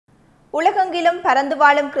உலகெங்கிலும் பரந்து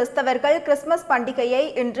வாழும் கிறிஸ்தவர்கள் கிறிஸ்துமஸ் பண்டிகையை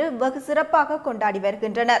இன்று வெகு சிறப்பாக கொண்டாடி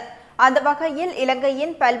வருகின்றனர். அந்த வகையில்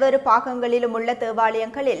இலங்கையின் பல்வேறு பாகங்களிலும் உள்ள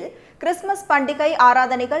தேவாலயங்களில் கிறிஸ்துமஸ் பண்டிகை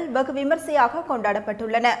ஆராதனைகள் வெகு விமர்சையாக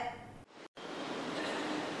கொண்டாடப்பட்டுள்ளன.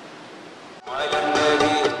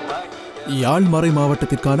 யாழ் மறை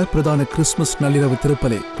மாவட்டத்திற்கான பிரதான கிறிஸ்துமஸ் நள்ளிரவு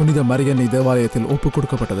திருப்பலி புனித மரியன்னை தேவாலயத்தில் ஒப்புக்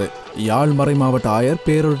கொடுக்கப்பட்டது. யாழ் மறை மாவட்ட ஆயர்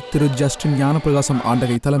பேரூர் திரு ஜஸ்டின் ஞானப்பிரகாசம்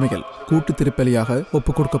ஆண்டகை தலைமையில் கூட்டு திருப்பலியாக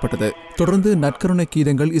ஒப்புக் கொடுக்கப்பட்டது. தொடர்ந்து நற்கருணை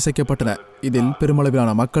கீதங்கள் இசைக்கப்பட்டன. இதில்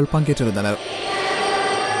பெருமளவிலான மக்கள் பங்கேற்றிருந்தனர்.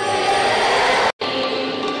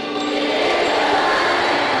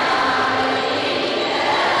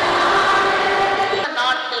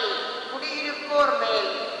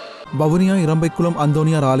 வவுனியா இரம்பைக்குளம்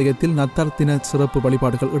அந்தோனியார் ஆலயத்தில் நத்தார் தின சிறப்பு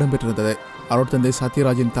வழிபாடுகள் இடம்பெற்றிருந்தது. அருட்தந்தை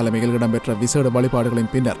சத்யராஜின் தலைமையில் இடம்பெற்ற விசேட வழிபாடுகளின்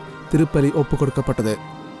பின்னர் திருப்பலி ஒப்புக் கொடுக்கப்பட்டது.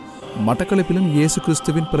 மட்டக்களப்பிலும் இயேசு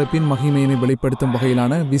கிறிஸ்துவின் பிறப்பின் மகிமையினை வெளிப்படுத்தும்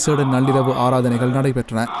வகையிலான விசேட நள்ளிரவு ஆராதனைகள்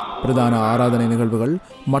நடைபெற்றன. பிரதான ஆராதனை நிகழ்வுகள்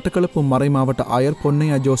மட்டக்களப்பு மறை மாவட்ட ஆயர்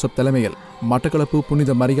பொன்னையா ஜோசப் தலைமையில் மட்டக்களப்பு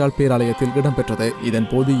புனித மரியாள் பேராலயத்தில் இடம்பெற்றது.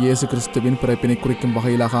 இதன்போது இயேசு கிறிஸ்துவின் பிறப்பினை குறிக்கும்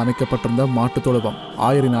வகையிலாக அமைக்கப்பட்டிருந்த மாட்டுத் தொழுவம்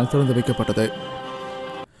ஆயரினால் திறந்து வைக்கப்பட்டது.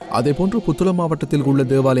 அதேபோன்று புத்தளம் மாவட்டத்தில் உள்ள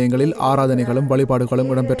தேவாலயங்களில் ஆராதனைகளும் வழிபாடுகளும்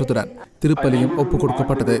இடம்பெற்றதுடன் திருப்பலியும் ஒப்புக்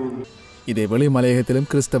கொடுக்கப்பட்டது. இதேவேளை மலையகத்திலும்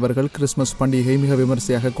கிறிஸ்தவர்கள் கிறிஸ்துமஸ் பண்டிகை மிக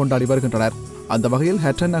விமர்சையாக கொண்டாடி வருகின்றனர். அந்த வகையில்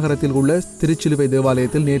ஹட்டன் நகரத்தில் உள்ள திருச்சிலுவை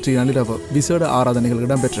தேவாலயத்தில் நேற்றைய நள்ளிரவு விசேட ஆராதனைகள்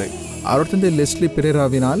இடம்பெற்று அருட்தந்தை லெஸ்லி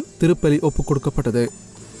பெரேராவினால் திருப்பலி ஒப்புக் கொடுக்கப்பட்டது.